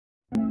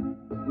Welcome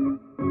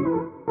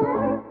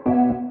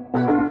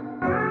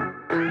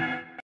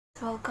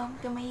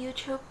to my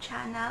YouTube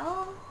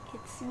channel.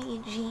 It's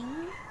me,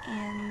 Jean,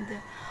 and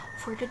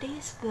for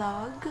today's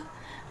vlog,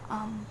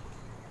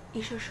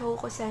 i-show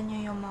ko sa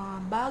inyo yung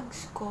mga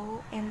bags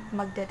ko and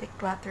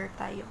magde-declutter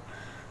tayo.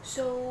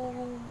 So,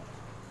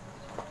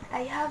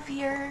 I have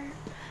here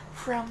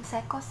from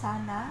Seco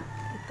Sana,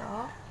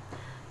 ito.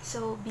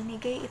 So,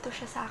 binigay ito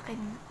siya sa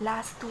akin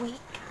last week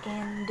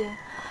and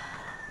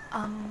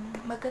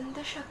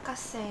maganda siya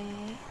kasi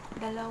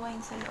dalawa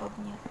yung sa loob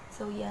niya.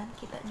 So, yan.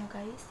 Kita nyo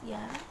guys.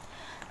 Yan.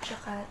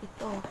 Tsaka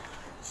ito.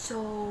 So,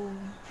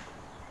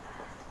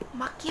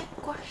 makip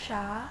ko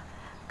siya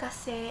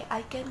kasi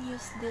I can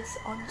use this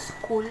on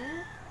school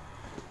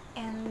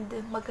and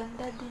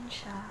maganda din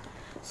siya.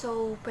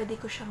 So, pwede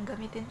ko siyang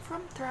gamitin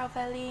from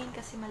traveling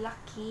kasi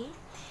malaki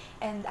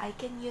and I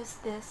can use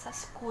this sa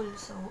school.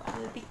 So, I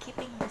will be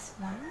keeping this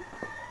one.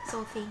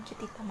 So, thank you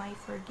Tita Mai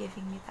for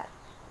giving me that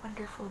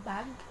wonderful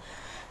bag.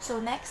 So,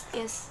 next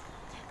is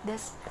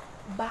this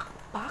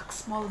backpack,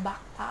 small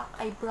backpack.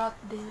 I brought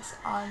this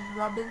on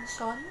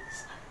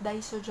Robinsons,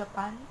 Daiso,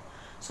 Japan.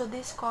 So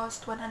this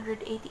cost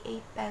 188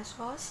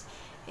 pesos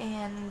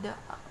and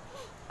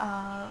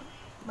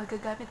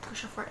magagamit ko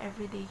siya for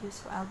everyday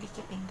use, so I'll be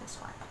keeping this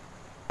one.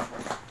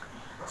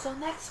 So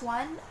next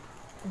one,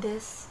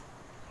 this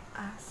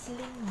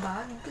sling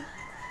bag.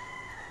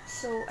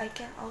 So I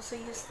can also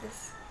use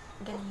this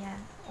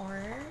ganyan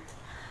or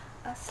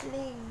a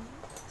sling.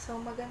 So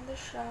maganda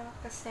siya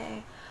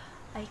kasi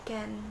I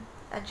can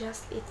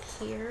adjust it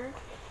here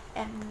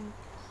and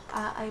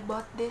I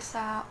bought this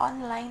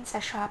online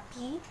sa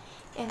Shopee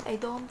and I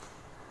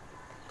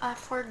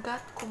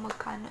forgot kung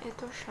magkano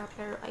ito siya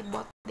pero I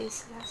bought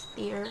this last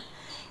year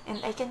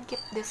and I can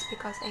keep this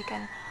because I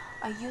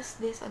use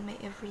this on my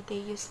everyday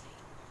use,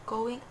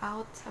 going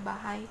out sa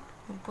bahay,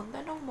 yung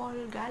punta ng mall,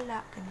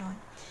 gala, ganon.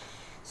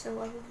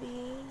 So I will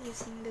be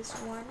using this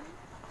one.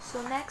 So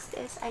next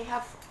is I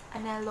have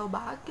Anello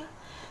bag.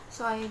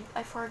 So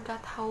I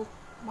forgot how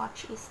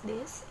much is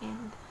this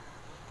and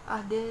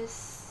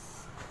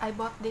I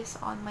bought this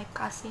on my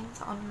cousin's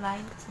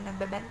online kasi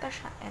nagbebenta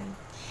siya and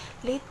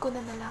late ko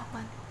na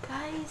nalaman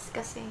guys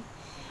kasi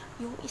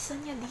yung isa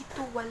niya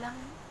dito walang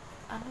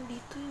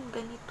dito, yung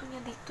ganito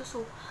niya dito,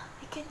 so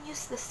I can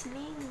use the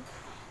sling,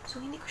 so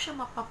hindi ko siya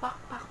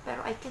mapapakpak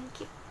pero I can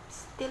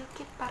still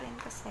keep pa rin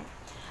kasi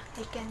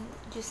I can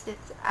use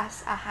it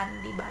as a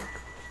handy bag.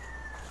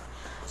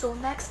 So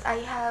next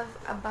I have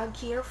a bag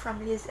here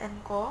from Liz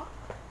 & Co.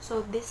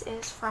 So this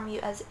is from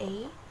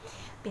USA.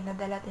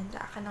 Pinadala din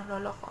sa akin ng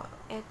lolo ko.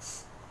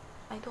 It's,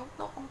 I don't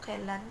know kung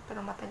kailan,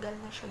 pero matagal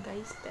na siya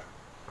guys.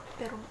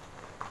 Pero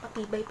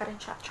matibay pa rin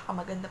siya, tsaka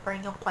maganda pa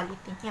rin yung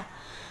quality niya.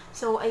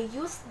 So I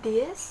used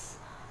this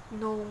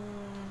nung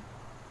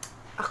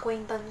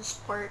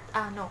acquaintance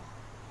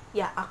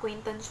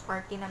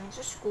party namin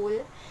sa school.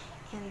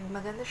 And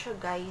maganda siya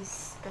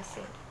guys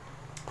kasi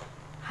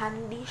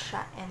handy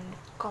siya and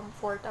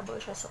comfortable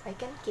siya, so I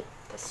can keep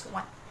this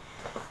one.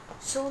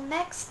 So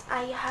next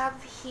I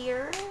have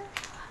here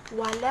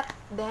wallet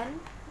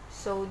then.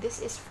 So this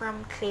is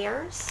from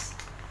Claire's.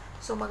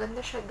 So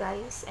maganda siya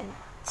guys and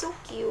so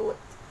cute.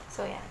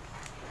 So yan,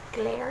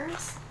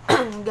 Claire's.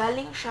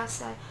 Galing siya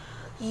sa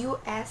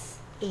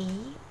USA.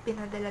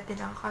 Pinadala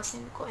din ng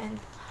cousin ko and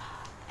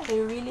I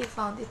really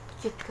found it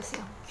cute kasi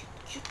ang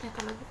cute niya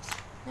talaga.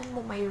 Then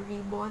mo may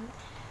ribbon,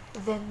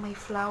 then may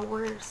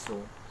flowers.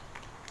 So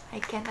I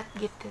cannot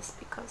give this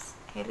because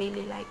I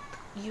really like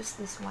to use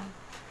this one.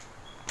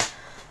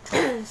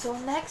 So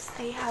next,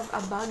 I have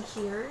a bag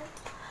here.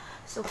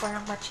 So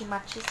parang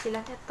matchy-matchy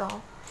sila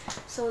nito.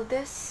 So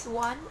this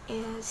one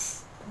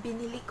is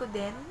binili ko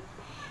din.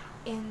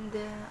 And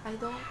I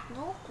don't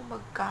know kung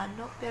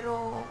magkano.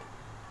 Pero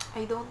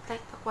I don't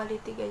like the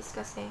quality guys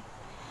kasi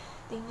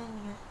tingnan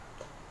nyo.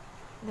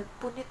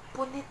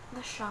 Nagpunit-punit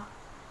na siya.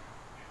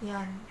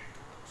 Yan.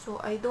 So,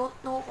 I don't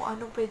know kung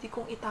anong pwede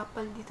kong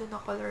itapal dito na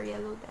color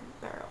yellow din.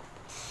 Pero,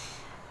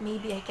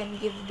 maybe I can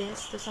give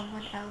this to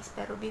someone else.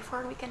 Pero,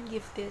 before we can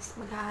give this,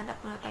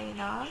 maghahanap muna tayo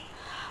na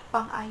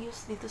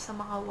pang-ayos dito sa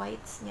mga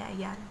whites niya.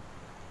 Ayan.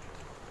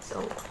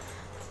 So,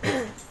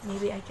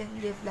 maybe I can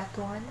give that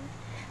one.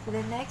 And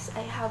then next,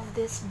 I have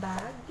this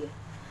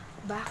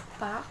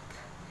backpack.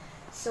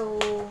 So,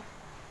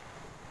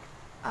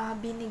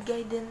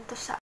 binigay din to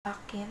sa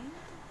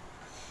akin.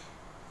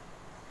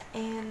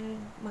 And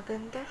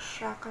maganda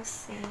siya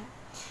kasi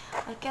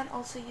I can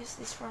also use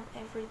this from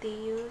everyday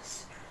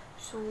use.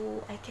 So,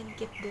 I can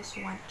keep this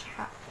one.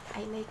 Tsaka,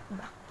 I like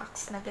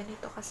backpacks na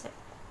ganito kasi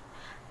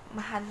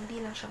mahandi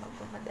lang siya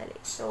magmamadali.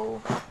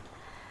 So,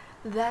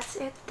 that's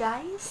it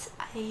guys.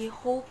 I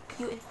hope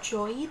you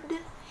enjoyed.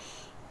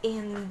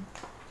 And,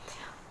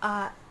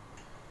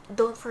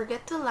 don't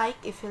forget to like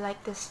if you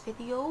like this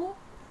video.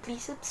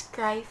 Please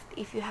subscribe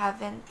if you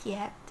haven't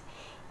yet.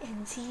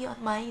 And see you on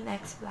my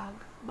next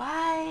vlog.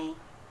 Bye!